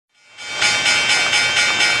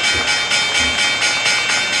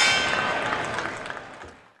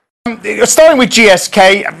Starting with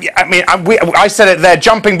GSK, I mean, I said it, they're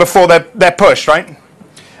jumping before they're pushed, right?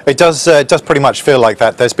 It does pretty much feel like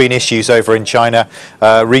that. There's been issues over in China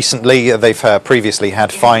recently. They've previously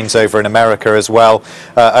had fines over in America as well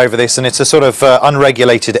over this, and it's a sort of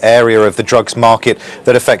unregulated area of the drugs market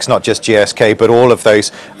that affects not just GSK but all of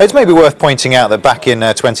those. It's maybe worth pointing out that back in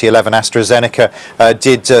 2011 AstraZeneca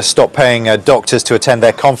did stop paying doctors to attend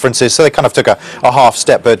their conferences, so they kind of took a half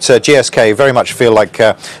step, but GSK very much feel like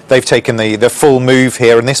they've taken the full move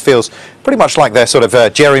here, and this feels pretty much like their sort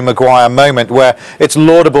of Jerry Maguire moment, where it's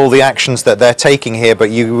laudable the actions that they're taking here, but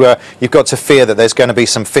you've got to fear that there's going to be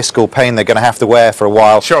some fiscal pain they're going to have to wear for a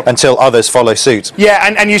while. Sure. Until others follow suit. Yeah,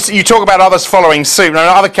 and you talk about others following suit.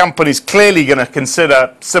 Now, other companies clearly going to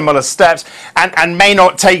consider similar steps and may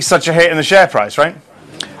not take such a hit in the share price, right?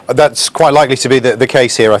 That's quite likely to be the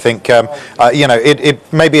case here. I think you know,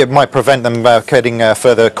 maybe it might prevent them getting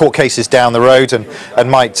further court cases down the road,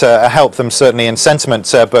 and might help them certainly in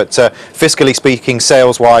sentiment, but fiscally speaking,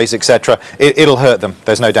 sales-wise, etc., it'll hurt them.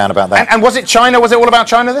 There's no doubt about that. And was it China? Was it all about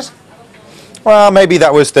China, this? Well, maybe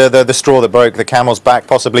that was the straw that broke the camel's back,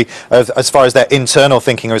 possibly, as far as their internal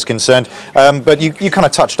thinking was concerned. But you kind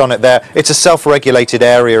of touched on it there. It's a self-regulated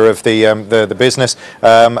area of the business,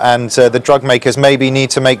 and the drug makers maybe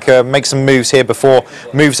need to make some moves here before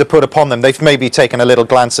moves are put upon them. They've maybe taken a little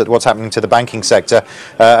glance at what's happening to the banking sector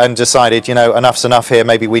and decided, you know, enough's enough here.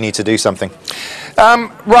 Maybe we need to do something.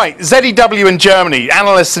 Right, ZEW in Germany,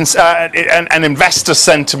 analysts and investor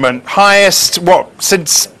sentiment highest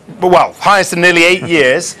highest in nearly 8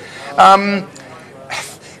 years.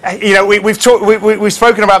 You know, we've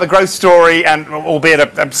spoken about the growth story, and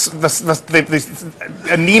albeit the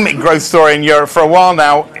anemic growth story in Europe for a while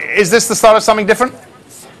now. Is this the start of something different?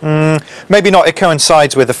 Maybe not. It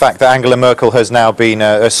coincides with the fact that Angela Merkel has now been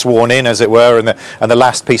sworn in, as it were, and the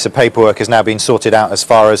last piece of paperwork has now been sorted out as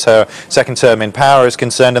far as her second term in power is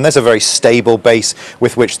concerned, and there's a very stable base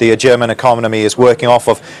with which the German economy is working off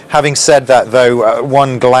of. Having said that, though,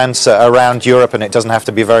 one glance around Europe, and it doesn't have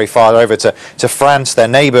to be very far over to France, their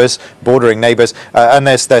neighbours, bordering neighbours, and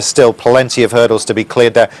there's still plenty of hurdles to be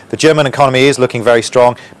cleared there. The German economy is looking very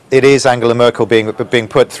strong. It is Angela Merkel being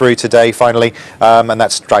put through today, finally, and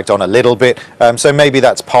that's dragged on a little bit. So maybe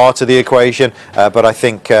that's part of the equation, but I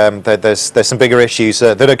think that there's some bigger issues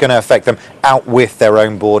that are going to affect them out with their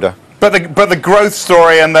own border. But the growth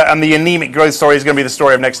story and the anemic growth story is going to be the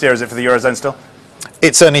story of next year, is it, for the Eurozone still?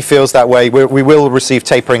 It certainly feels that way. We will receive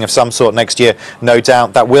tapering of some sort next year, no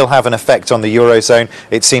doubt. That will have an effect on the Eurozone.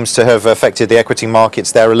 It seems to have affected the equity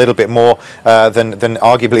markets there a little bit more than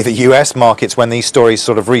arguably the US markets when these stories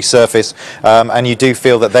sort of resurface. And you do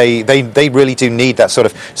feel that they really do need that sort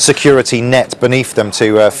of security net beneath them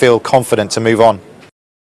to feel confident to move on.